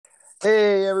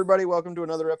Hey, everybody, welcome to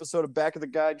another episode of Back of the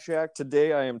Guide Shack.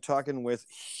 Today I am talking with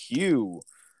Hugh.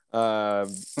 Uh,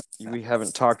 we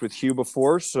haven't talked with Hugh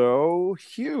before, so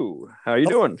Hugh, how you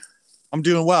doing? I'm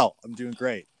doing well. I'm doing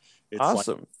great. It's like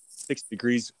Awesome. 60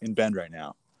 degrees in Bend right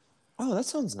now. Oh, that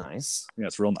sounds nice. Yeah,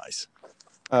 it's real nice.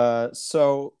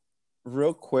 So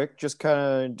real quick, just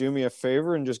kind of do me a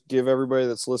favor and just give everybody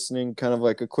that's listening kind of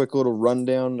like a quick little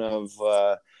rundown of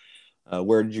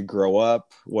where did you grow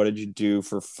up? What did you do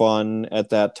for fun at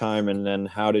that time? And then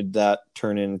how did that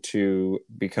turn into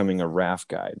becoming a raft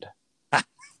guide?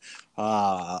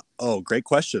 Great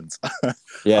questions.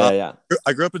 Yeah.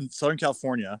 I grew up in Southern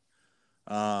California,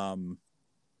 um,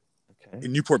 Okay.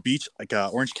 in Newport Beach, like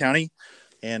Orange County,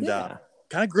 and Yeah.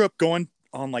 kind of grew up going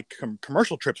on like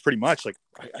commercial trips pretty much. Like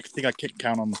I think I can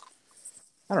count on,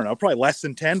 I don't know, probably less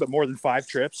than 10, but more than 5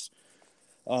 trips.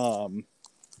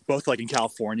 Both like in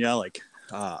California, like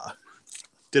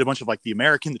did a bunch of like the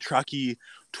American, the Truckee,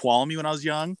 Tuolumne when I was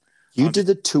young. You did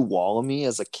the Tuolumne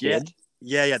as a Yeah, kid?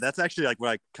 yeah. That's actually like what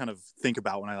I kind of think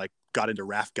about when I like got into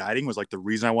raft guiding. Was like the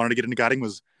reason I wanted to get into guiding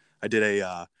was I did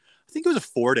I think it was a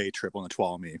 4-day trip on the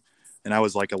Tuolumne, and I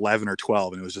was like 11 or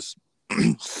 12, and it was just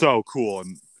so cool.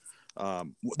 And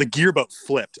the gear boat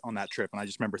flipped on that trip, and I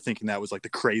just remember thinking that was like the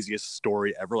craziest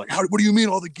story ever. Like, what do you mean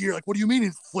all the gear? Like, what do you mean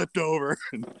it flipped over?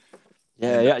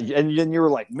 Yeah. And then you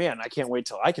were like, man, I can't wait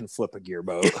till I can flip a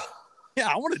gearboat. Yeah,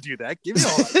 I want to do that. Give me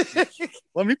all that.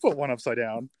 Let me put one upside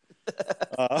down.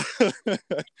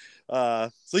 Uh,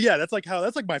 so yeah, that's like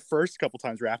my first couple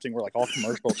times rafting were like all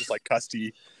commercial, just like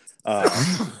custy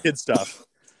kid stuff.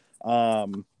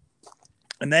 And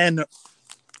then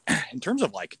in terms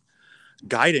of like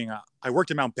guiding, I worked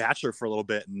at Mount Bachelor for a little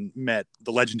bit and met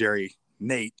the legendary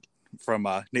Nate from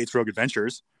Nate's Rogue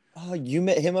Adventures. Oh, you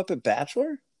met him up at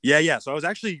Bachelor? Yeah. So I was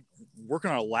actually working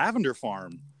on a lavender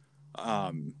farm,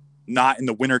 not in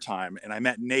the wintertime. And I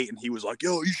met Nate, and he was like,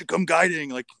 yo, you should come guiding,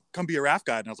 like come be a raft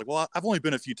guide. And I was like, well, I've only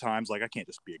been a few times. Like, I can't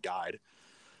just be a guide.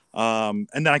 And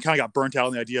then I kind of got burnt out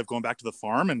on the idea of going back to the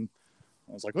farm. And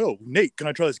I was like, oh, Nate, can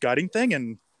I try this guiding thing?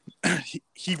 And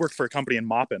he worked for a company in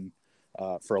Maupin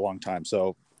for a long time.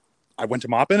 So I went to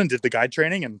Maupin and did the guide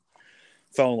training and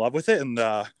fell in love with it, and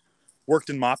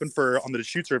worked in Maupin on the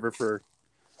Deschutes River for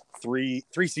three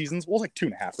seasons. Well, like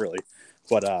 2.5 really,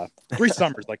 but 3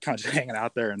 summers, like kind of just hanging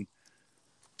out there and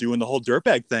doing the whole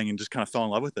dirtbag thing, and just kind of fell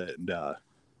in love with it. And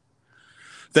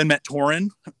then met Torin.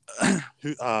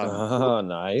 Who,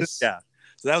 Nice. yeah.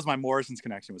 So that was my Morrison's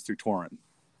connection, was through Torin.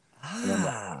 And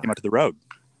then came out to the road.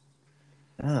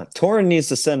 Torin needs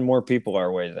to send more people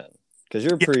our way then, because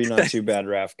you're a pretty not too bad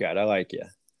raft guide. I like you.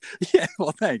 Yeah,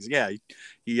 well, thanks. Yeah,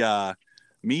 he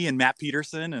me and Matt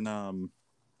Peterson, and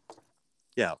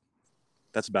yeah,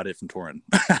 that's about it from Torin.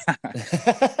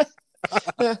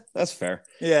 Yeah, that's fair.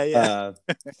 Yeah.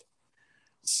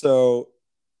 So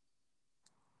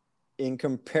in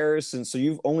comparison, so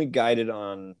you've only guided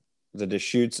on the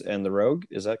Deschutes and the Rogue,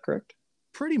 is that correct?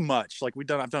 Pretty much. Like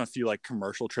I've done a few like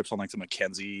commercial trips on like the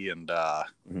Mackenzie and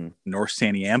North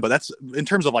Sandy Am, but that's in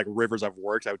terms of like rivers I've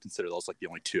worked, I would consider those like the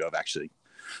only 2 I've actually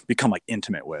become like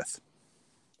intimate with.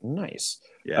 Nice.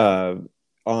 Yeah.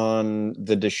 On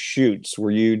the Deschutes,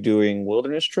 were you doing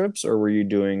wilderness trips or were you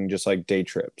doing just like day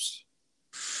trips?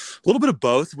 A little bit of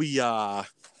both. We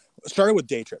started with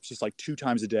day trips, just like 2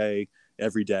 times a day,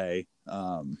 every day.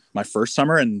 My first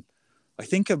summer, and I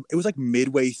think it was like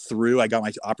midway through, I got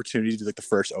my opportunity to do like the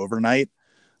first overnight,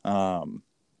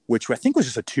 which I think was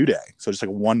just a 2-day. So just like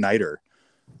a 1-nighter.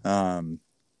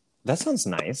 That sounds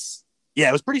nice.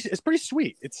 Yeah, it's pretty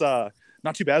sweet. It's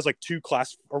not too bad. It's like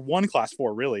 1 class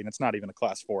 4 really, and it's not even a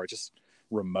class 4. It's just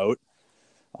remote.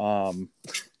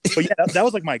 But yeah, that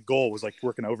was like my goal, was like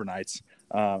working overnights.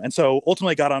 And so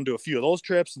ultimately I got onto a few of those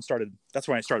trips and that's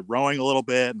when I started rowing a little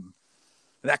bit, and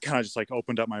that kind of just like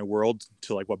opened up my world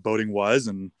to like what boating was,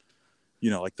 and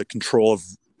like the control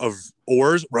of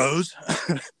rows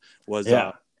was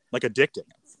like addicting.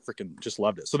 I freaking just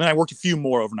loved it. So then I worked a few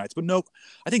more overnights, but nope.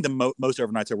 I think the most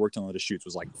overnights I worked on the Deschutes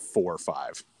was like 4 or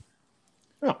 5.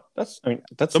 Oh, that's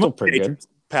still pretty good.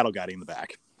 Paddle guiding in the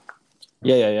back.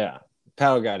 Yeah.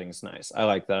 Paddle guiding is nice. I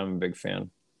like that. I'm a big fan.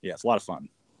 Yeah, it's a lot of fun.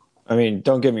 I mean,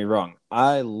 don't get me wrong.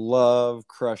 I love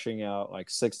crushing out like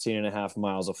 16.5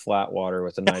 miles of flat water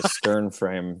with a nice stern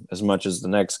frame as much as the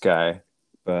next guy.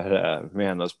 But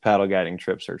man, those paddle guiding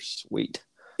trips are sweet.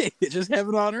 It's just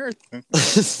heaven on earth.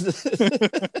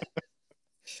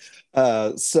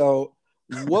 So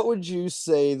what would you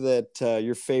say that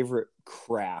your favorite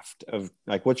craft of,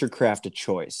 like, what's your craft of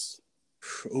choice?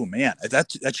 Oh man,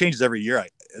 that changes every year,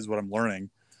 is what I'm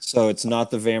learning. So it's not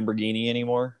the Lamborghini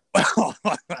anymore?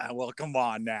 Well, come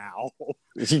on now.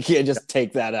 You can't just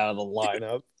take that out of the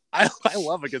lineup. I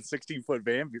love a good 16-foot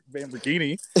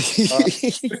Lamborghini.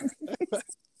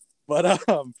 But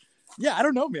yeah, I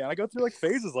don't know, man. I go through like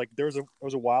phases. Like there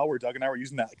was a while where Doug and I were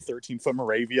using that like 13-foot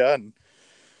Moravia, and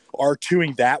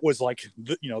R2ing that was like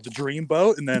the dream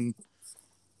boat, and then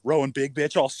rowing Big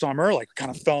Bitch all summer. Like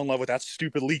kind of fell in love with that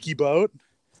stupid leaky boat.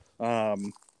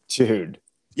 Dude.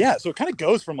 Yeah, so it kind of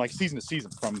goes from like season to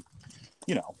season. From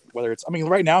whether it's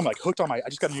right now I'm like hooked on I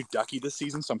just got a new Ducky this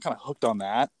season, so I'm kind of hooked on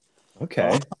that.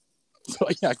 Okay. So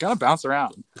yeah, I kind of bounce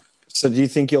around. So do you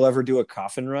think you'll ever do a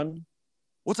coffin run?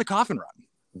 What's a coffin run?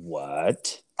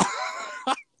 What?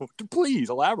 Please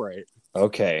elaborate.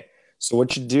 Okay. So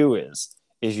what you do is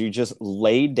you just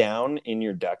lay down in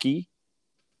your Ducky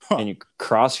and you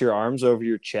cross your arms over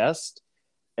your chest,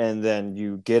 and then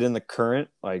you get in the current.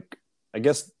 Like, I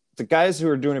guess the guys who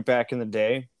were doing it back in the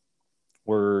day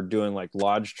were doing like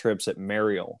lodge trips at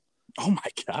Mariel. Oh my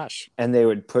gosh. And they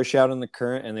would push out in the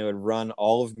current and they would run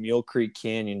all of Mule Creek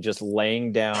Canyon just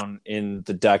laying down in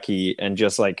the Ducky and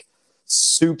just like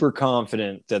super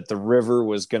confident that the river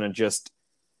was going to just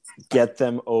get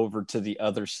them over to the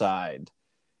other side.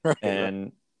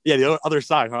 And yeah, the other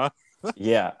side, huh?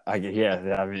 yeah. I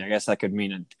mean, I guess that could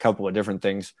mean a couple of different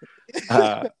things.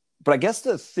 But I guess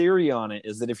the theory on it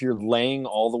is that if you're laying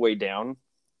all the way down,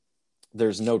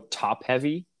 there's no top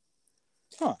heavy.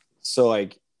 Huh. So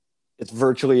like, it's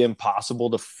virtually impossible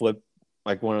to flip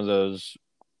like one of those.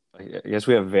 I guess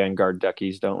we have Vanguard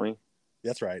Duckies, don't we?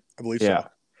 That's right. I believe so.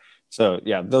 So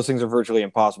yeah, those things are virtually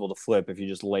impossible to flip if you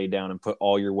just lay down and put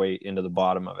all your weight into the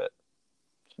bottom of it.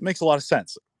 It makes a lot of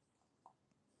sense.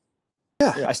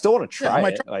 Yeah. I still want to try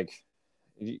it. Like,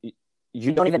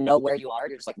 you don't even know where you are.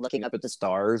 You're just like looking up at the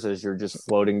stars as you're just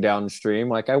floating downstream.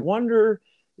 Like, I wonder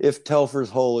if Telfer's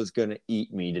Hole is going to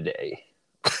eat me today.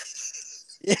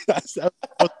 Yeah, that was the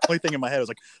only thing in my head. I was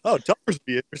like, oh, Telfer's would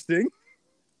be interesting.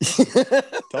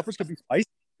 Telfer's could be spicy.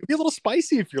 It'd be a little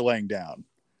spicy if you're laying down.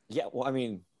 Yeah, well, I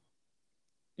mean,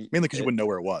 mainly because you wouldn't know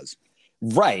where it was.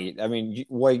 Right. I mean,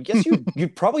 I guess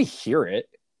you'd probably hear it.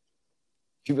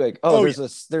 You'd be like,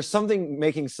 there's something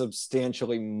making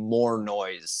substantially more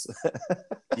noise.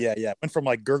 Yeah. Went from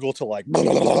like gurgle to like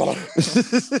now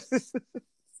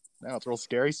it's real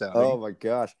scary sounding. Oh my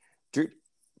gosh. Dude.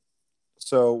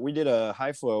 So we did a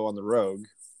high flow on the Rogue,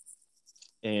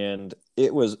 and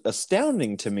it was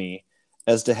astounding to me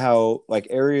as to how like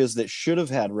areas that should have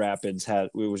had rapids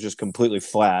it was just completely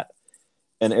flat,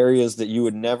 and areas that you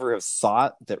would never have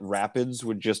thought that rapids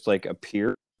would just like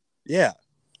appear. Yeah.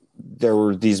 There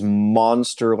were these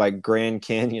monster like Grand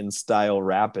Canyon style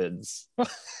rapids.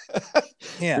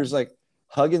 Yeah. There's like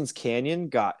Huggins Canyon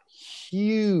got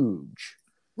huge.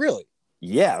 Really?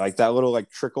 Yeah, like that little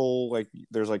like trickle, like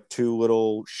there's like two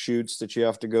little chutes that you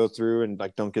have to go through and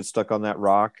like don't get stuck on that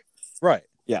rock. Right.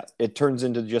 Yeah, it turns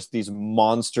into just these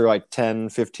monster like 10,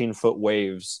 15-foot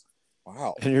waves.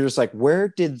 Wow. And you're just like, where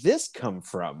did this come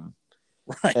from?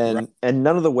 Right. And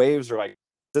none of the waves are like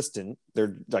consistent.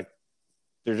 They're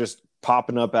just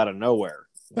popping up out of nowhere.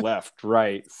 Left,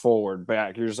 right, forward,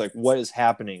 back. You're just like, what is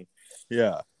happening?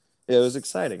 Yeah. It was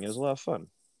exciting. It was a lot of fun.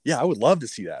 Yeah, I would love to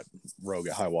see that Rogue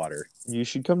at high water. You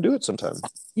should come do it sometime.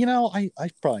 I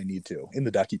probably need to. In the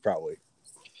Ducky, probably.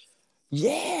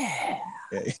 Yeah.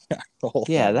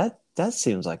 Yeah, that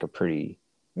seems like a pretty...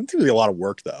 That's really a lot of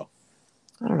work, though.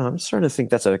 I don't know. I'm starting to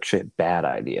think that's actually a bad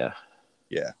idea.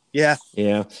 Yeah. Yeah.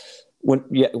 Yeah.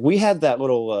 We had that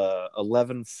little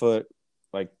 11-foot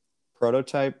like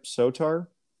prototype Sotar.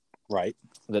 Right.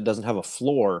 That doesn't have a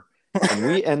floor. And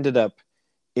we ended up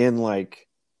in like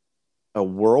a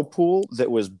whirlpool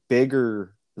that was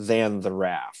bigger than the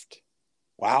raft.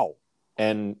 Wow.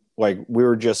 And like we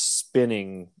were just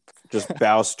spinning, just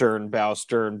bow stern, bow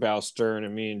stern, bow stern,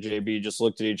 and me and JB just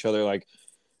looked at each other like,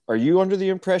 are you under the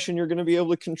impression you're going to be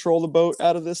able to control the boat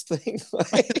out of this thing?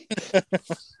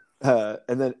 And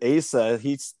then Asa,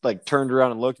 he's like turned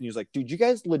around and looked, and he was like, dude, you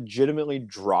guys legitimately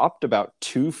dropped about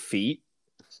 2 feet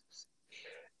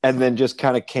and then just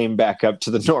kind of came back up to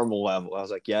the normal level. I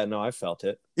was like, yeah, no, I felt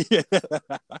it. Yeah.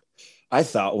 I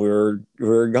thought we were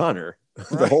a goner. Right.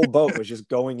 The whole boat was just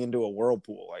going into a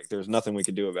whirlpool. Like there's nothing we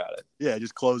could do about it. Yeah, it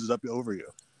just closes up over you.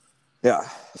 Yeah.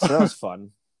 So that was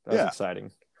fun. That was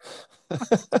exciting.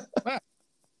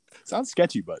 Sounds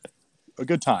sketchy, but a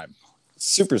good time.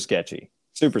 Super sketchy.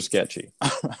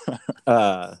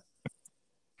 So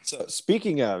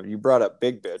speaking of, you brought up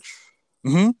Big Bitch.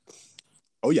 Mm-hmm.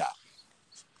 Oh yeah.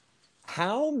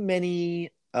 How many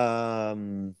how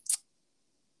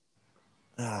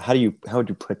would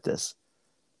you put this?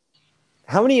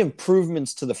 How many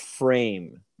improvements to the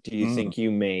frame do you think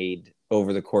you made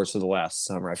over the course of the last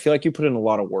summer? I feel like you put in a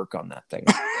lot of work on that thing.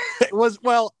 It was,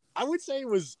 well, I would say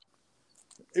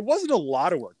it wasn't a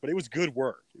lot of work, but it was good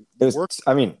work. It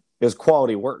was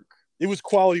quality work. It was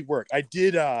quality work. I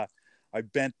did, I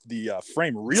bent the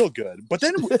frame real good, but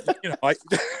then,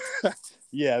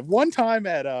 yeah, one time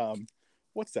at,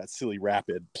 what's that silly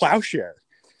rapid? Plowshare.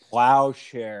 Oh,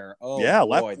 yeah,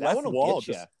 boy. left one will wall.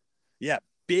 get you. Yeah,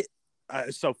 bit.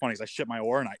 It's so funny because I shipped my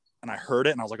oar and I heard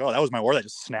it and I was like, oh, that was my oar that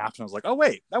just snapped. And I was like, oh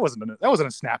wait, that wasn't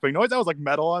a snapping noise. That was like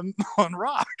metal on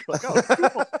rock. Like, oh,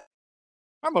 cool.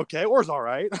 I'm okay. Oar's all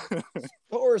right.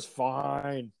 Oar's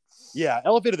fine. Yeah,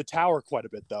 elevated the tower quite a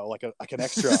bit though, like an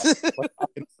extra, like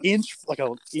an inch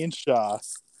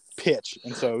pitch,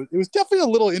 and so it was definitely a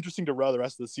little interesting to row the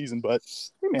rest of the season, but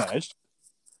we managed.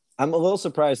 I'm a little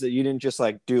surprised that you didn't just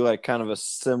like do like kind of a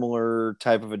similar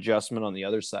type of adjustment on the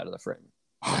other side of the frame.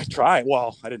 I tried.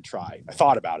 Well, I didn't try. I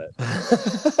thought about it.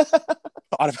 Thought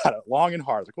about it long and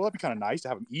hard. I was like, well, that'd be kind of nice to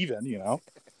have them even, you know?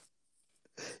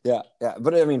 Yeah.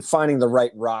 But I mean, finding the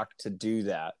right rock to do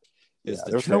that is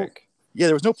the trick.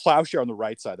 There was no plowshare on the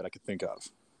right side that I could think of.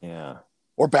 Yeah.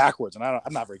 Or backwards, and I'm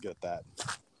not very good at that.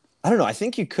 I don't know. I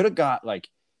think you could have got like,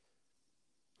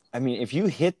 I mean, if you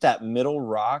hit that middle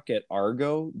rock at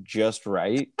Argo just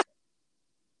right,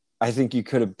 I think you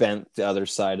could have bent the other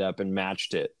side up and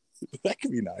matched it. That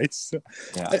could be nice.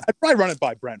 Yeah. I'd probably run it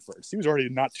by Brent first. He was already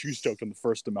not too stoked on the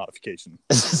first modification.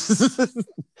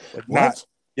 What?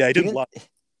 Yeah, he didn't love it.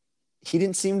 He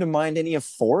didn't seem to mind any of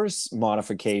Forrest's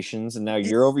modifications, and now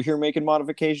you're over here making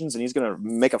modifications, and he's going to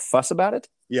make a fuss about it?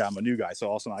 Yeah, I'm a new guy, so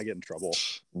all of a sudden I get in trouble.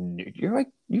 You're like,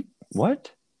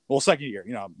 what? Well, second year,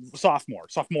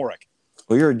 sophomoric.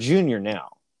 Well, you're a junior now.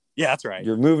 Yeah, that's right.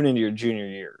 You're moving into your junior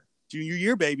year. Junior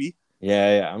year, baby.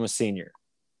 Yeah, I'm a senior.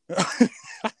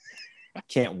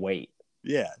 Can't wait.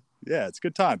 Yeah, it's a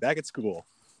good time. Back at school.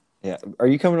 Yeah. Are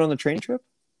you coming on the train trip?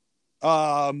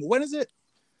 When is it?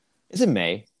 It's in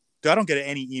May. Dude, I don't get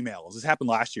any emails. This happened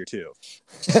last year too.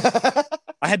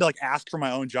 I had to like ask for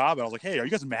my own job, and I was like, "Hey, are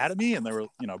you guys mad at me?" And they were,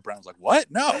 Brent was like, "What?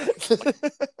 No."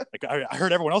 Like I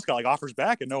heard everyone else got like offers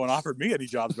back, and no one offered me any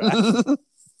jobs back.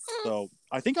 So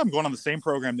I think I'm going on the same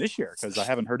program this year because I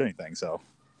haven't heard anything. So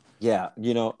yeah,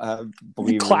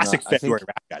 believe classic February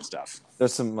Raft Guide stuff.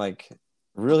 There's some like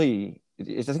really,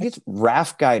 I think it's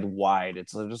Raft Guide wide.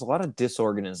 There's a lot of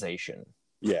disorganization.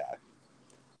 Yeah.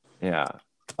 Not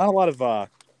a lot of.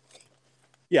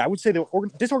 I would say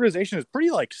disorganization is pretty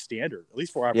like standard, at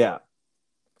least for our. Yeah.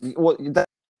 Well,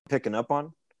 that's picking up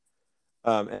on.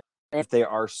 If they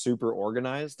are super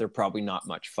organized, they're probably not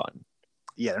much fun.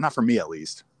 Yeah, they're not for me at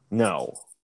least. No.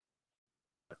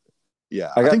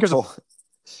 Yeah, I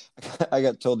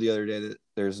got told the other day that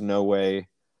there's no way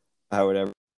I would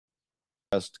ever,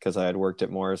 just because I had worked at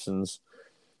Morrison's.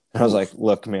 And I was like,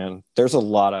 look, man, there's a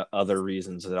lot of other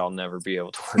reasons that I'll never be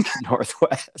able to work at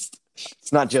Northwest.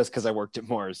 It's not just because I worked at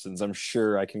Morrison's. I'm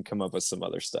sure I can come up with some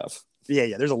other stuff.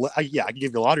 Yeah. There's I can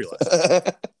give you a laundry list.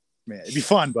 Man, it'd be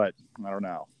fun, but I don't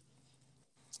know.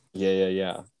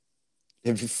 Yeah.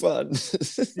 It'd be fun.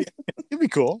 It'd be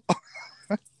cool.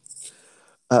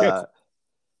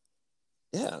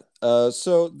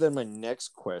 So then my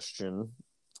next question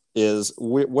is,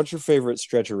 what's your favorite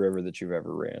stretch of river that you've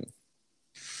ever ran?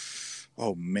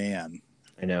 Oh, man.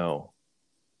 I know.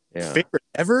 Yeah. Favorite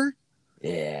ever?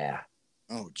 Yeah.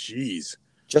 Oh, geez.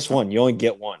 Just one. You only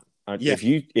get one. Yeah.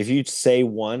 If you say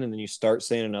one and then you start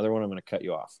saying another one, I'm going to cut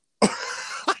you off.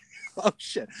 Oh,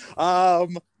 shit. Oh,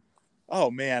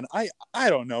 man. I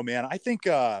don't know, man. I think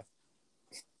I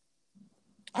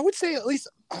would say at least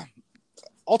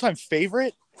all-time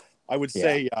favorite, I would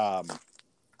say man,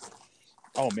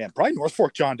 probably North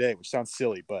Fork John Day, which sounds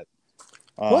silly, but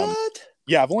what?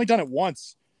 Yeah, I've only done it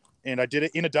once, and I did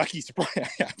it in a ducky.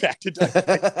 Back to ducky.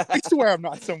 I swear I'm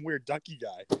not some weird ducky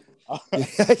guy.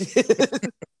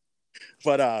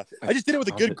 But I just did it with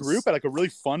a good group at like a really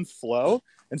fun flow,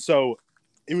 and so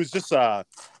it was just it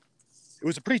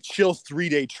was a pretty chill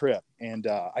 3-day trip, and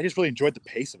I just really enjoyed the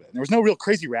pace of it. And there was no real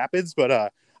crazy rapids, but I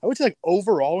would say like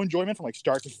overall enjoyment from like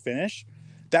start to finish,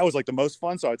 that was like the most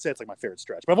fun. So I would say it's like my favorite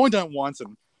stretch. But I've only done it once,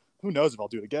 and who knows if I'll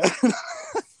do it again.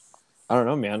 I don't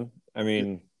know, man. I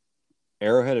mean,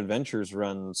 Arrowhead Adventures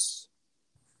runs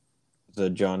the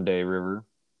John Day River.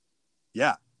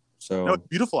 Yeah. So it's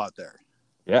beautiful out there.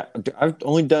 Yeah. I've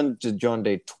only done to John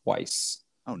Day twice.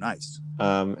 Oh, nice.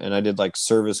 And I did like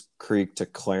Service Creek to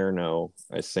Clarno,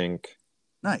 I think.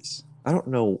 Nice. I don't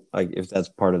know like if that's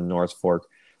part of the North Fork.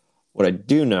 What I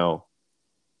do know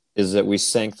is that we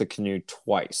sank the canoe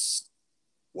twice.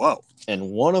 Whoa. And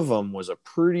one of them was a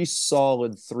pretty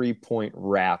solid 3-point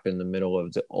wrap in the middle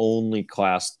of the only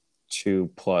class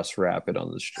 2+ rapid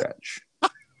on the stretch.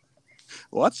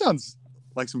 Well, that sounds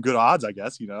like some good odds, I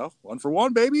guess. 1 for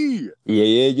 1, baby.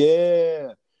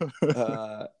 Yeah.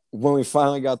 When we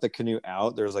finally got the canoe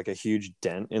out, there was like a huge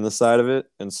dent in the side of it,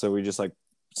 and so we just like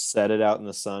set it out in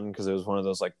the sun because it was one of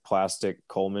those like plastic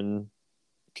Coleman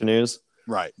canoes,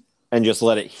 right? And just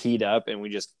let it heat up, and we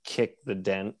just kicked the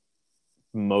dent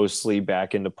mostly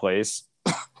back into place,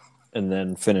 and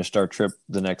then finished our trip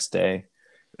the next day.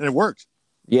 And it worked.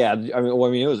 Yeah, I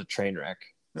mean, it was a train wreck.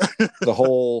 The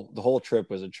whole trip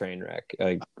was a train wreck.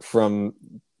 Like from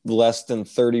less than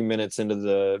 30 minutes into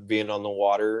the being on the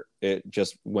water, it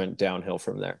just went downhill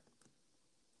from there.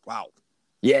 Wow.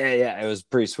 Yeah, it was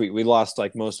pretty sweet. We lost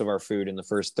like most of our food in the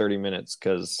first 30 minutes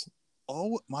because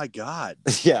oh my God.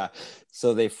 Yeah.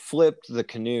 So they flipped the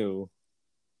canoe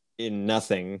in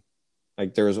nothing.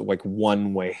 Like there was like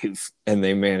one wave, and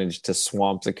they managed to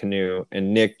swamp the canoe,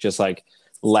 and Nick just like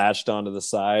latched onto the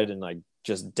side and like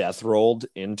just death rolled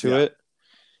into it.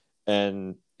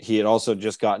 And he had also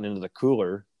just gotten into the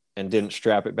cooler and didn't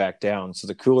strap it back down. So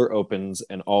the cooler opens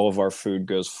and all of our food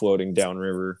goes floating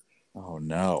downriver. Oh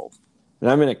no. And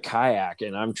I'm in a kayak,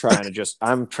 and I'm trying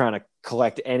to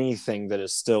collect anything that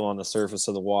is still on the surface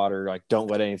of the water. Like, don't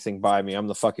let anything by me. I'm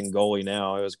the fucking goalie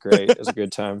now. It was great. It was a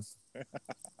good time.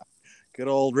 Good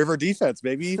old river defense,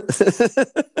 baby.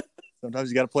 Sometimes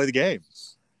you got to play the game.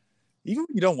 Even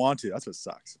when you don't want to. That's what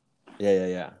sucks.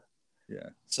 Yeah. Yeah.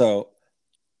 So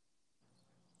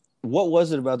what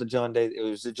was it about the John Day?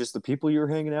 Was it just the people you were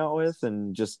hanging out with,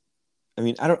 and just, I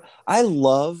mean, I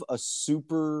love a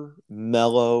super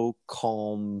mellow,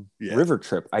 calm river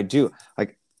trip. I do.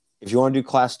 Like, if you want to do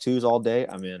class 2s all day,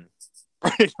 I'm in.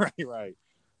 Right.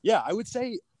 Yeah, I would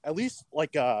say at least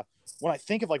like when I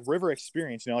think of like river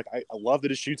experience, like I love the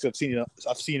Deschutes. I've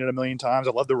seen it a million times.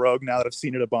 I love the Rogue now that I've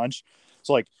seen it a bunch.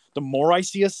 So like the more I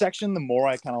see a section, the more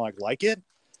I kind of like it.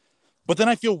 But then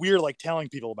I feel weird like telling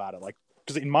people about it, like,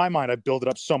 because in my mind I build it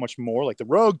up so much more. Like the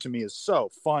Rogue to me is so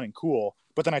fun and cool.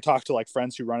 But then I talk to like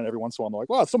friends who run it every once in a while, and they're like,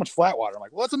 "Well, it's so much flat water." I'm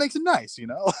like, "Well, that's what makes it nice,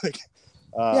 Like,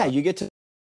 yeah, you get to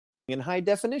in high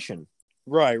definition.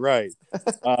 Right.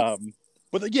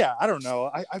 But yeah, I don't know.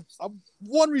 I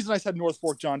one reason I said North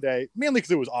Fork John Day, mainly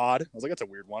because it was odd. I was like, that's a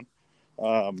weird one.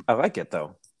 I like it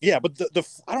though. Yeah, but the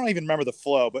I don't even remember the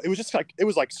flow, but it was just like, it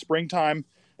was like springtime,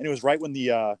 and it was right when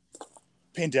the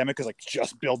pandemic was like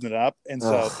just building it up, and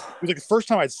so it was like the first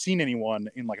time I'd seen anyone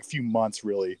in like a few months,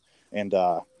 really, and it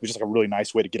was just like a really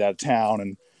nice way to get out of town,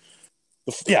 and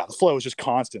the flow was just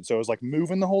constant, so it was like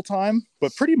moving the whole time,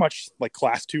 but pretty much like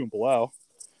class 2 and below.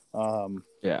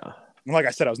 Yeah. And like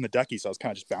I said, I was in the ducky, so I was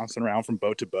kind of just bouncing around from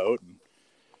boat to boat, and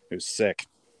it was sick.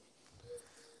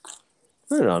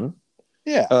 Right on.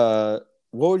 Yeah.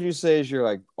 What would you say is your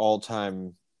like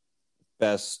all-time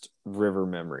best river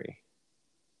memory?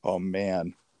 Oh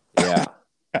man. Yeah.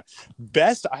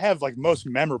 Best, I have like most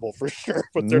memorable for sure,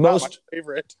 but they're not my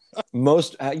favorite.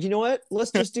 Most, you know what? Let's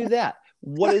just do that.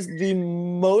 What is the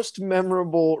most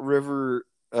memorable river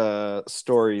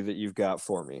story that you've got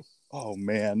for me? Oh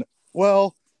man.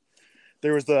 Well,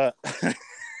 there was I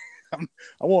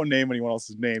won't name anyone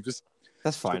else's name, just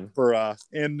that's fine for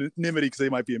anonymity, because they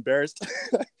might be embarrassed.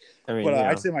 I mean, but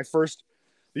I'd say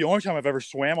the only time I've ever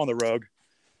swam on the Rogue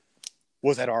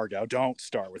was at Argo. Don't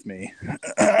start with me.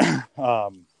 But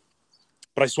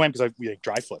I swam because we like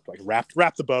dry flipped, like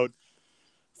wrapped the boat,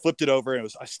 flipped it over, and I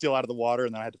was still out of the water,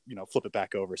 and then I had to flip it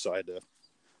back over, so I had to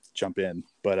jump in.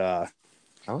 But I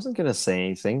wasn't gonna say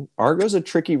anything. Argo's a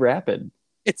tricky rapid.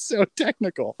 It's so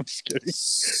technical. I'm just kidding.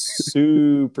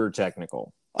 Super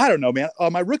technical. I don't know, man.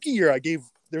 My rookie year,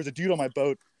 there was a dude on my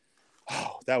boat.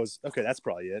 Oh, that's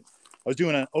probably it. I was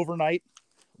doing an overnight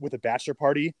with a bachelor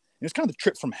party. And it was kind of the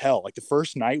trip from hell. Like the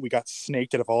first night, we got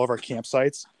snaked out of all of our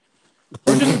campsites. It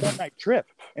was just a one-night trip.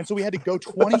 And so we had to go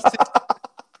 26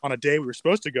 on a day we were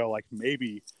supposed to go like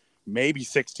maybe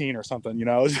 16 or something, It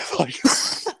was just like,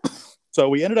 so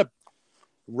we ended up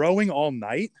rowing all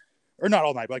night. Or not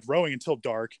all night, but like rowing until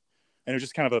dark. And it was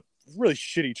just kind of a really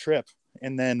shitty trip.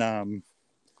 And then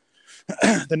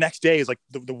the next day is like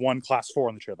the one class 4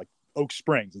 on the trip, like Oak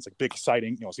Springs. It's like big,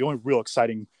 exciting, it's the only real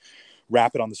exciting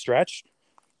rapid on the stretch.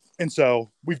 And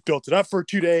so we've built it up for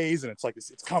 2 days, and it's like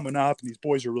it's coming up, and these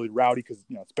boys are really rowdy because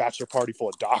it's a bachelor party full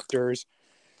of doctors.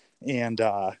 And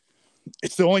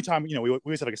it's the only time, we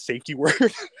always have like a safety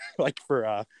word like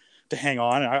for to hang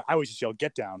on. And I always just yell,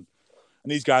 "Get down."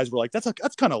 And these guys were like, that's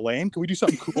kind of lame. Can we do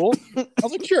something cool? I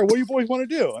was like, sure. What do you boys want to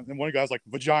do? And then one guy was like,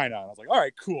 vagina. And I was like, all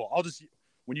right, cool.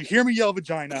 When you hear me yell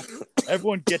vagina,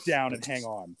 everyone get down and hang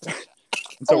on. And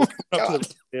so we went up to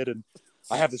the kid, and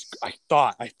I have this. I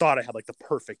thought I had like the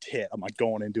perfect hit. I'm like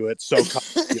going into it. So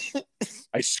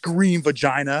I scream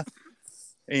vagina,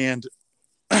 and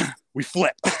we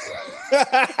flip.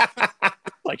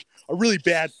 Like a really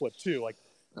bad flip too. Like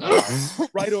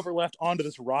right over left onto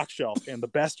this rock shelf, and the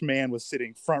best man was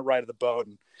sitting front right of the boat,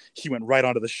 and he went right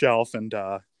onto the shelf and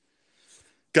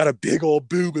got a big old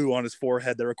boo-boo on his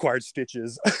forehead that required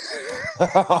stitches.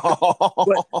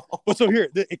 but so here,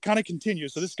 it kind of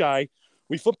continues. So this guy,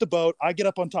 we flip the boat. I get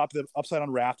up on top of the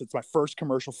upside-down raft. It's my first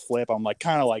commercial flip. I'm like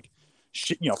kind of like,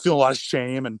 feeling a lot of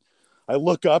shame. And I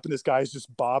look up, and this guy's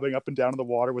just bobbing up and down in the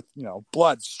water with,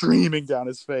 blood streaming down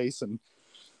his face. And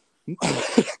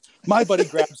my buddy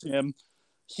grabs him.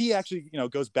 He actually,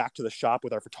 goes back to the shop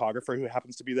with our photographer who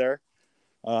happens to be there.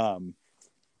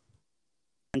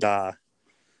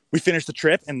 We finish the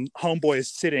trip, and homeboy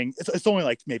is sitting. It's only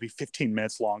like maybe 15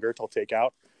 minutes longer till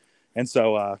takeout. And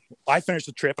so I finished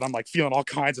the trip, and I'm like feeling all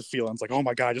kinds of feelings. Like, oh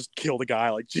my God, I just killed a guy.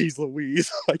 Like, geez Louise.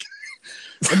 Like,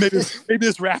 and maybe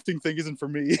this rafting thing isn't for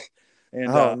me.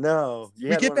 And no.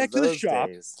 We get back to the shop.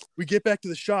 We get back to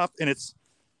the shop, and it's,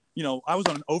 I was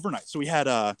on an overnight. So we had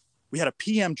a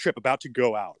PM trip about to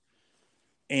go out.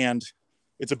 And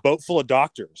it's a boat full of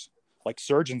doctors, like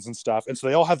surgeons and stuff. And so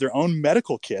they all have their own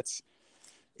medical kits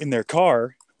in their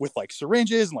car with like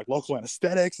syringes and like local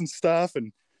anesthetics and stuff.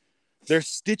 And they're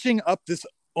stitching up this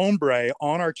ombre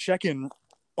on our check-in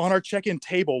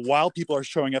table while people are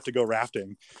showing up to go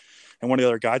rafting. And one of the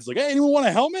other guys is like, hey, anyone want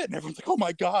a helmet? And everyone's like, oh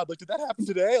my God, like, did that happen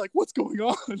today? Like, what's going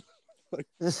on? Like,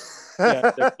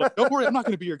 like, don't worry, I'm not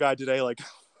going to be your guide today. Like,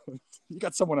 you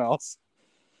got someone else.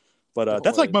 But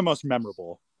that's like my most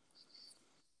memorable.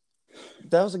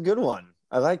 That was a good one.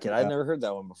 I like it. Yeah. I'd never heard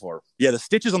that one before. Yeah, the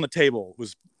stitches on the table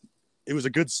was a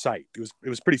good sight. It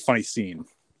was a pretty funny scene.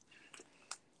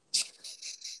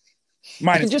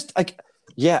 Just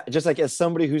like as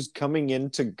somebody who's coming in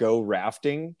to go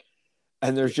rafting,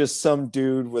 and there's just some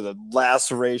dude with a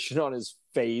laceration on his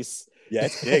face. Yeah,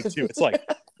 it's big too. It's like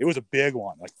it was a big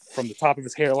one, like from the top of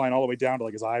his hairline all the way down to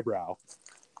like his eyebrow.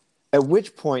 At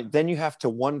which point, then you have to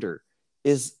wonder: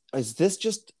 is this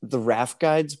just the raft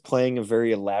guides playing a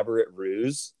very elaborate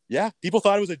ruse? Yeah, people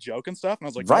thought it was a joke and stuff, and I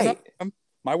was like, right,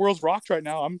 my world's rocked right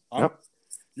now. Yep.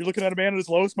 You're looking at a man at his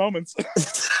lowest moments,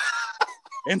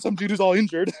 and some dude who's all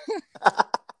injured.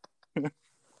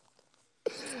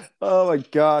 Oh my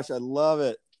gosh, I love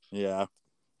it. Yeah,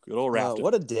 good old rafting.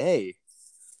 What a day.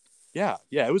 Yeah,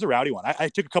 it was a rowdy one. I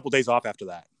took a couple days off after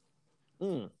that.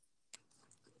 You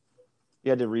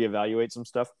had to reevaluate some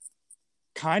stuff.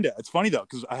 Kinda. It's funny though,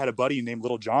 because I had a buddy named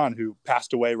Little John who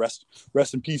passed away. Rest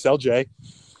in peace, LJ.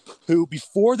 Who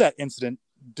before that incident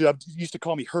used to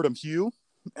call me Hurt 'em Hugh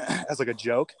as like a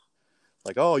joke,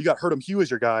 like, oh, you got Hurt 'em Hugh as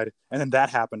your guide, and then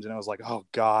that happened, and I was like, oh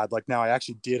God, like now I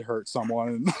actually did hurt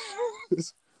someone.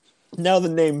 Now the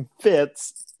name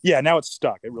fits. Yeah, now it's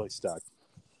stuck. It really stuck.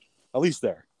 At least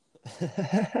there.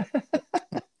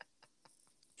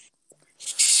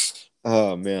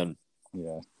 Oh man.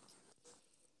 Yeah.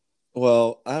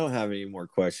 Well, I don't have any more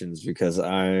questions because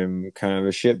I'm kind of a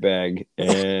shitbag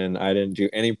and I didn't do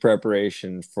any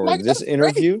preparation for this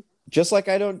interview. Great. Just like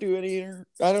I don't do anything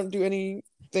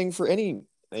for any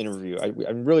interview.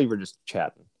 We're just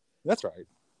chatting. That's right.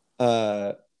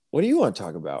 What do you want to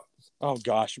talk about? Oh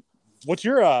gosh, what's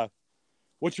your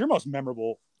most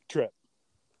memorable trip?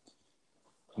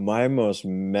 My most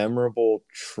memorable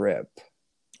trip,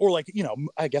 or like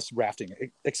I guess rafting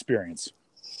experience.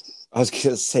 I was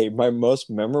gonna say my most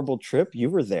memorable trip. You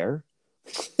were there.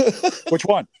 Which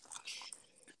one?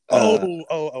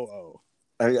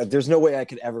 There's no way I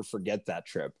could ever forget that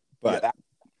trip. But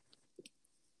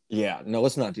yeah, no,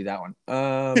 let's not do that one.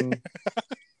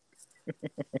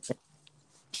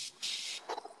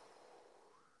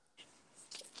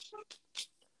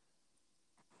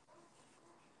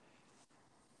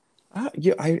 I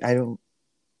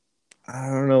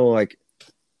don't know. Like,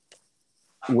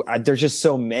 there's just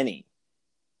so many.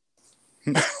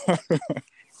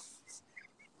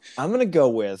 I'm gonna go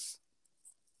with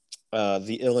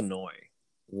the Illinois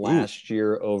last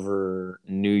year over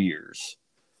New Year's.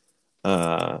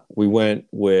 We went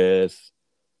with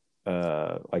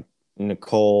like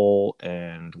Nicole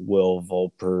and Will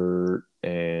Volpert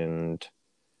and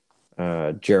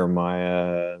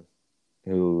Jeremiah,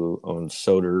 who owns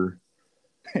Soder,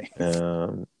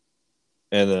 and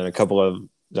then a couple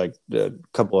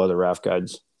other raft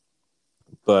guides.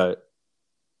 But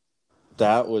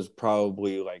that was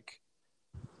probably like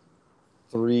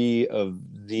 3 of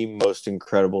the most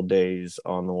incredible days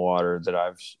on the water that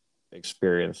I've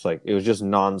experienced. Like, it was just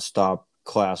nonstop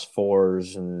class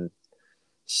 4s and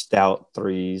stout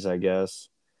 3s, I guess.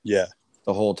 Yeah.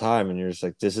 the whole time, and you're just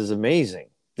like, this is amazing.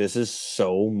 This is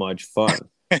so much fun.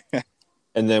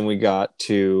 And then we got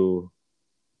to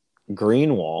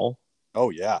Greenwall, Oh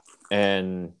yeah.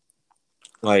 and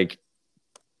like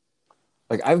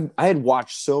I had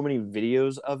watched so many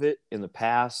videos of it in the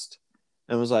past,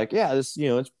 and was like, yeah, this,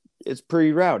 it's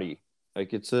pretty rowdy.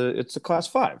 Like it's a class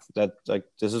 5. That, like,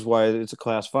 this is why it's a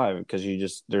class 5, because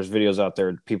there's videos out there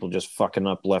of people just fucking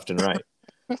up left and right.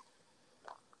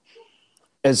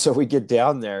 And so we get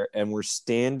down there and we're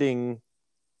standing,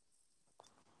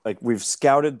 like, we've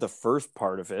scouted the first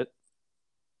part of it,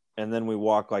 and then we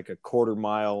walk like a quarter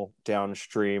mile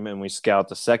downstream and we scout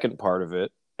the second part of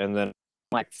it, and then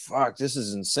I'm like, fuck, this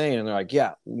is insane. And they're like,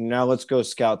 yeah, now let's go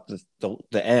scout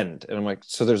the end. And I'm like,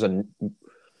 so there's a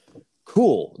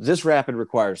cool, this rapid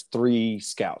requires 3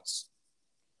 scouts.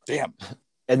 Damn.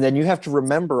 And then you have to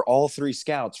remember all 3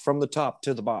 scouts from the top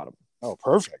to the bottom. Oh,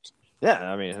 perfect.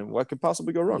 Yeah, I mean, what could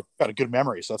possibly go wrong? You've got a good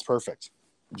memory, so that's perfect.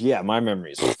 Yeah, my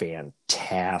memory is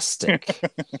fantastic.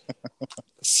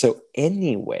 So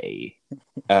anyway,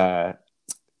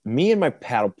 me and my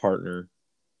paddle partner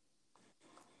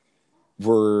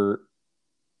were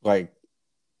like,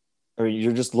 I mean,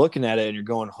 you're just looking at it and you're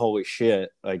going, holy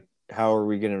shit, like, how are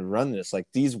we going to run this? Like,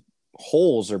 these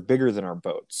holes are bigger than our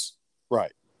boats.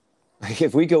 Right. Like,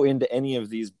 if we go into any of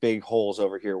these big holes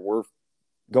over here, we're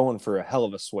going for a hell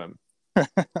of a swim.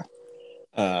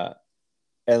 And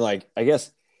like, I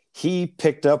guess he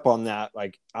picked up on that.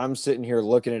 Like, I'm sitting here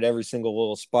looking at every single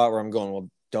little spot where I'm going, well,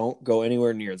 don't go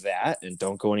anywhere near that, and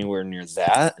don't go anywhere near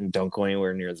that, and don't go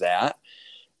anywhere near that.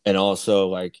 And also,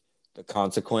 like, the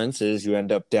consequence is you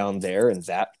end up down there in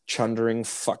that chundering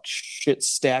fuck shit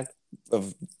stack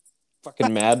of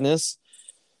fucking madness.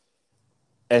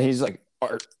 And he's like,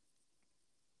 are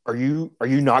you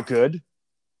not good?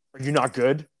 Are you not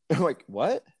good? I'm like,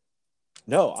 what?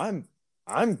 No,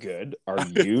 I'm good. Are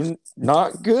you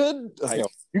not good? Like,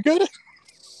 you good?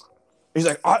 He's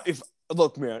like,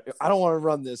 look, man, I don't want to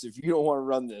run this if you don't want to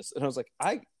run this. And I was like,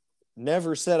 I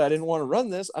never said I didn't want to run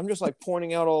this. I'm just like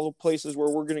pointing out all the places where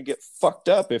we're gonna get fucked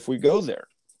up if we go there.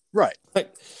 Right.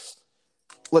 Like,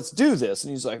 let's do this.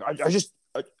 And he's like,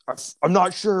 I'm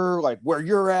not sure like where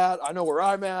you're at. I know where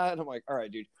I'm at. And I'm like, all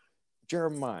right, dude.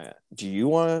 Jeremiah, do you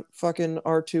want to fucking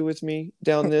R2 with me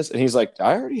down this? And he's like,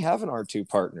 I already have an R2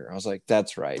 partner. I was like,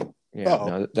 that's right. Yeah,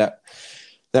 no,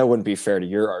 that wouldn't be fair to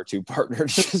your R2 partner.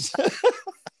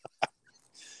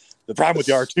 The problem with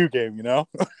the R2 game,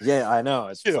 Yeah, I know.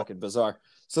 It's fucking bizarre.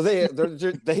 So they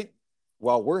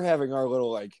while we're having our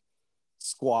little like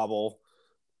squabble,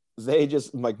 they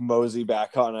just like mosey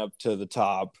back on up to the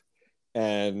top,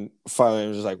 and finally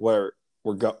I'm just like, whatever.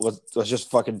 Let's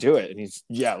just fucking do it. And he's,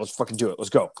 yeah, let's fucking do it.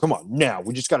 Let's go. Come on, now.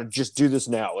 We just gotta just do this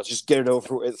now. Let's just get it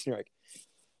over with. And you're like,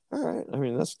 all right. I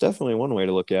mean, that's definitely one way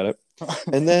to look at it.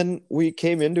 And then we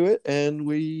came into it and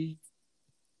we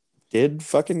did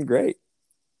fucking great.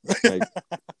 Like,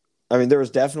 I mean, there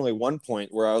was definitely one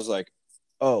point where I was like,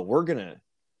 oh, we're gonna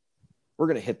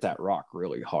hit that rock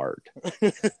really hard.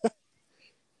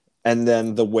 And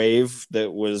then the wave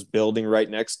that was building right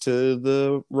next to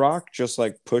the rock just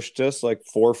like pushed us like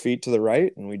 4 feet to the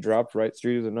right, and we dropped right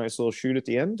through the nice little chute at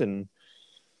the end, and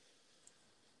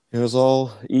it was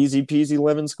all easy peasy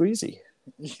lemon squeezy.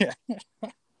 Yeah.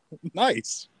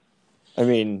 Nice. I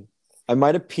mean, I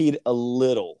might have peed a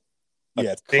little,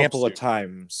 a couple of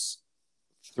times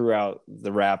throughout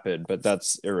the rapid, but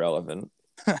that's irrelevant.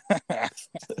 As long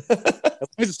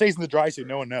as it stays in the dry suit,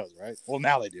 no one knows, right? Well,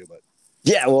 now they do, but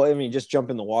yeah, well, I mean, just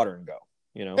jump in the water and go,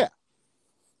 Yeah.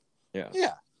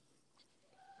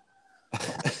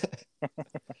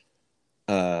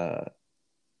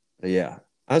 Yeah.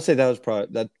 I'd say that's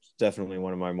definitely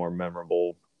one of my more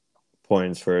memorable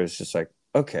points where it's just like,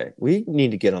 okay, we need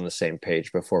to get on the same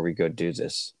page before we go do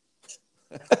this.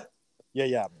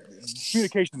 Yeah.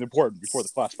 Communication is important before the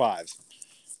class 5s.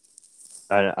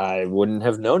 I wouldn't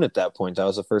have known at that point. That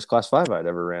was the first class 5 I'd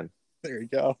ever ran. There you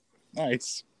go.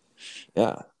 Nice.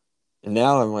 Yeah. And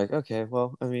now I'm like, okay,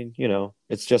 well, I mean,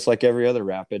 it's just like every other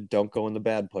rapid. Don't go in the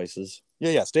bad places.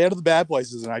 Yeah. Stay out of the bad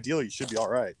places, and ideally, you should be all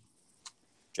right.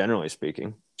 Generally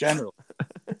speaking. Generally,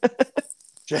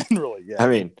 yeah. I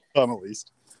mean, at least.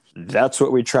 That's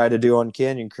what we try to do on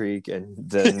Canyon Creek, and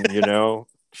then,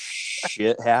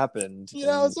 shit happened.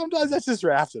 Sometimes that's just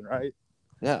rafting, right?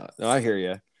 Yeah, no, I hear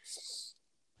you.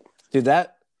 Dude,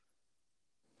 that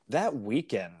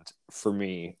weekend for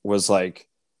me was like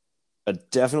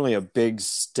definitely a big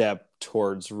step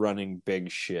towards running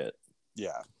big shit.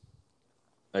 Yeah.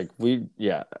 Like we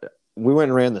went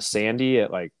and ran the Sandy at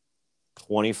like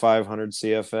 2,500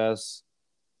 CFS.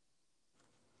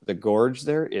 The gorge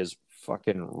there is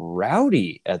fucking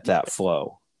rowdy at that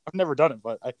flow. I've never done it,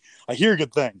 but I hear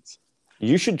good things.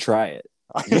 You should try it.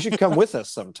 You should come with us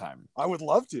sometime. I would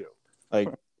love to. Like,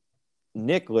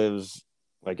 Nick lives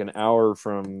like an hour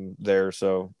from there,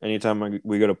 so anytime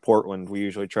we go to Portland, we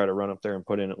usually try to run up there and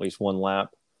put in at least one lap.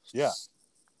 Yeah.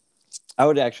 I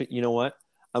would actually, you know what?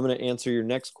 I'm going to answer your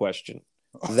next question.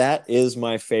 That is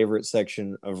my favorite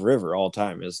section of river all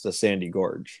time, is the Sandy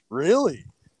Gorge. Really?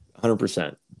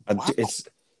 100%. Wow.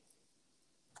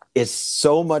 It's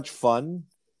so much fun,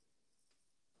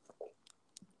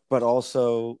 but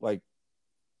also like,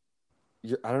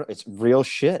 I don't know, it's real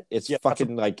shit. It's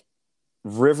fucking like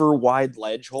river wide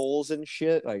ledge holes and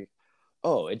shit. Like,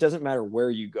 oh, it doesn't matter where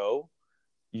you go,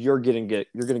 you're gonna get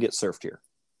surfed here.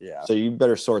 Yeah. So you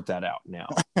better sort that out now.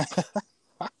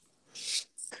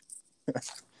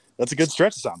 That's a good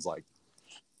stretch, it sounds like.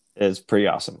 It's pretty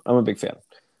awesome. I'm a big fan.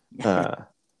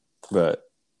 But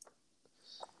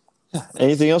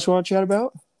anything else you want to chat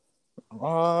about?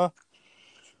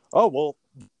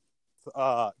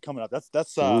 Coming up.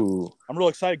 That's I'm real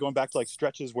excited going back to like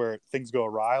stretches where things go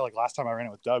awry. Like last time I ran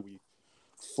it with Doug, we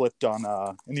flipped on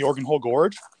in the Oregon Hole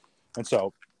Gorge. And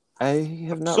so I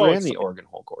have not ran the Oregon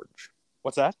Hole Gorge.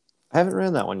 What's that? I haven't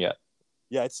ran that one yet.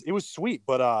 Yeah, it was sweet,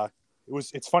 but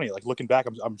it's funny, like looking back,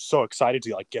 I'm so excited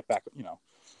to like get back,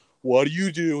 what do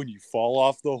you do when you fall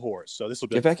off the horse? So this will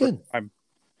be get back in. I'm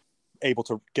able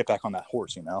to get back on that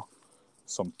horse,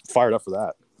 so I'm fired up for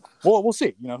that. Well, we'll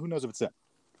see, who knows if it's in.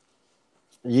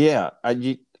 Yeah,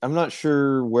 I'm not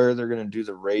sure where they're going to do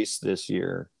the race this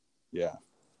year. Yeah.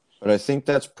 But I think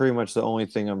that's pretty much the only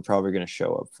thing I'm probably going to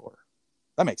show up for.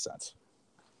 That makes sense.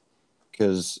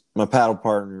 Because my paddle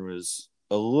partner was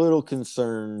a little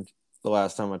concerned the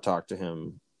last time I talked to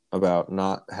him about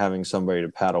not having somebody to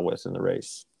paddle with in the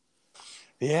race.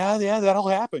 Yeah, that'll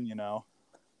happen,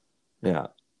 Yeah.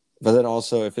 But then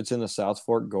also, if it's in the South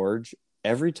Fork Gorge,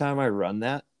 every time I run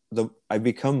that, I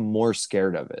become more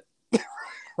scared of it.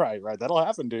 Right. That'll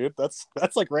happen, dude. That's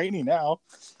like rainy now.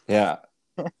 Yeah.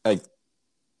 Like,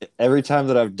 every time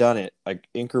that I've done it, like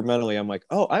incrementally, I'm like,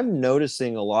 oh, I'm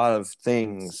noticing a lot of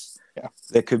things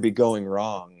that could be going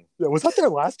wrong. Yeah, was that there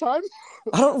last time?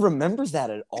 I don't remember that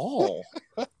at all.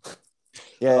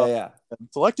 Yeah.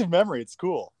 Selective memory, it's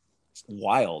cool. It's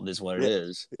wild is what it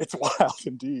is. It's wild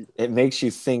indeed. It makes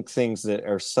you think things that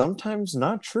are sometimes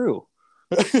not true.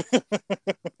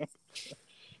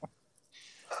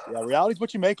 Yeah, reality's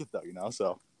what you make it though,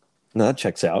 so. No, that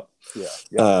checks out.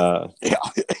 Yeah.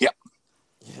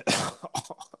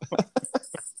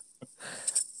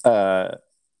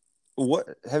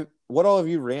 What all have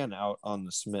you ran out on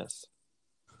the Smith?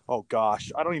 Oh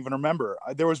gosh, I don't even remember.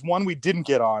 There was one we didn't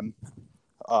get on.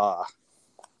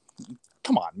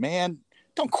 Come on, man.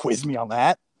 Don't quiz me on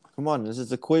that. Come on, this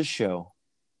is a quiz show.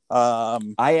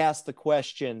 I ask the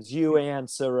questions, you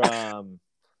answer them.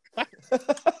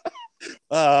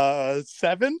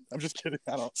 7? I'm just kidding.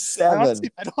 7.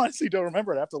 I honestly don't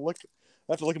remember. I have to look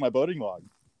at my boating log.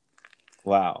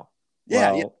 Wow.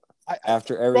 Yeah. Well, I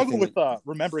after everything, struggle with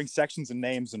remembering sections and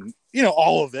names and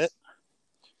all of it.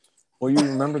 Well, you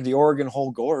remember the Oregon Hole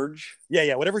Gorge.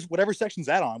 Yeah. Whatever section's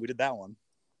that on, we did that one.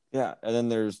 Yeah, and then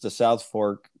there's the South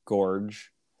Fork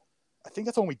Gorge. I think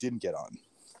that's one we didn't get on.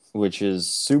 Which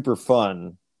is super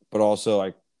fun, but also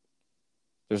like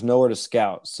there's nowhere to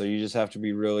scout, so you just have to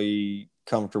be really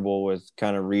comfortable with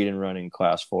kind of read and running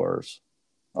class 4s.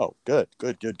 Oh, good.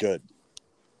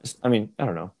 I mean, I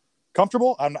don't know.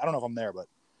 Comfortable? I don't know if I'm there, but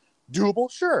doable?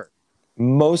 Sure.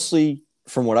 Mostly,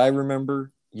 from what I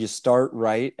remember, you start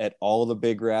right at all of the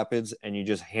big rapids and you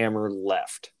just hammer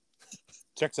left.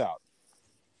 Checks out.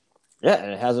 Yeah,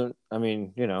 and it hasn't, I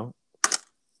mean,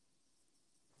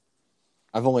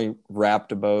 I've only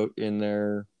wrapped a boat in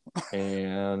there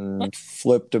and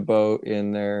flipped a boat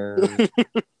in there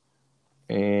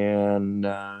and and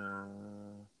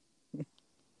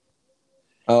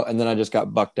then I just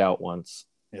got bucked out once.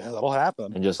 Yeah, that'll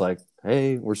happen. And just like,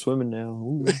 hey, we're swimming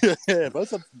now. Yeah,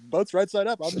 boat's right side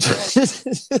up.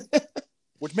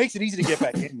 Which makes it easy to get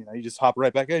back in. You just hop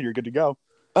right back in. You're good to go.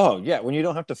 Oh yeah, when you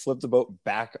don't have to flip the boat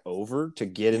back over to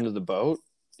get into the boat,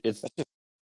 that's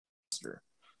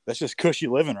just cushy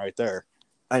living right there.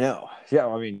 I know. Yeah,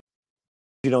 I mean,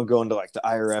 you don't go into like the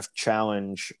IRF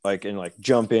challenge, like and like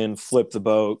jump in, flip the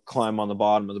boat, climb on the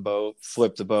bottom of the boat,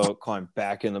 flip the boat, climb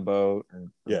back in the boat, and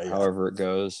however it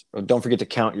goes. Don't forget to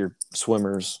count your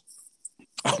swimmers.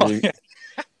 Because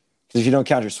if you don't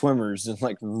count your swimmers, then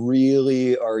like,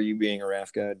 really, are you being a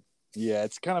raft guide? Yeah,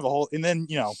 it's kind of a whole. And then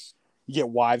you get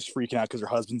wives freaking out because their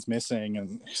husband's missing,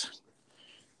 and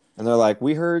they're like,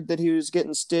 "We heard that he was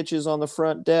getting stitches on the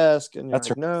front desk," and that's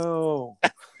like, no.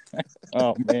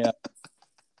 Oh man,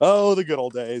 Oh, the good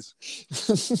old days.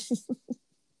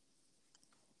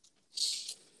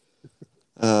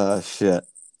 Shit.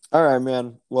 All right,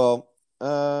 man. Well,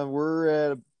 we're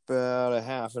at about a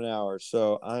half an hour,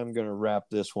 so I'm gonna wrap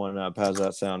this one up. How's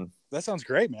that sound? That sounds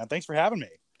great, man. Thanks for having me.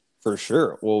 For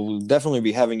sure. We'll definitely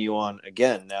be having you on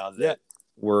again now that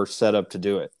we're set up to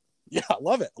do it. Yeah, I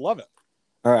love it. I love it.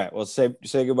 All right. Well, say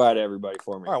goodbye to everybody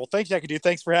for me. All right. Well, thanks, Jackie, dude.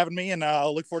 Thanks for having me, and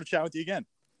I'll look forward to chatting with you again.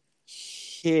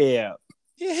 Yeah.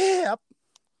 Yeah.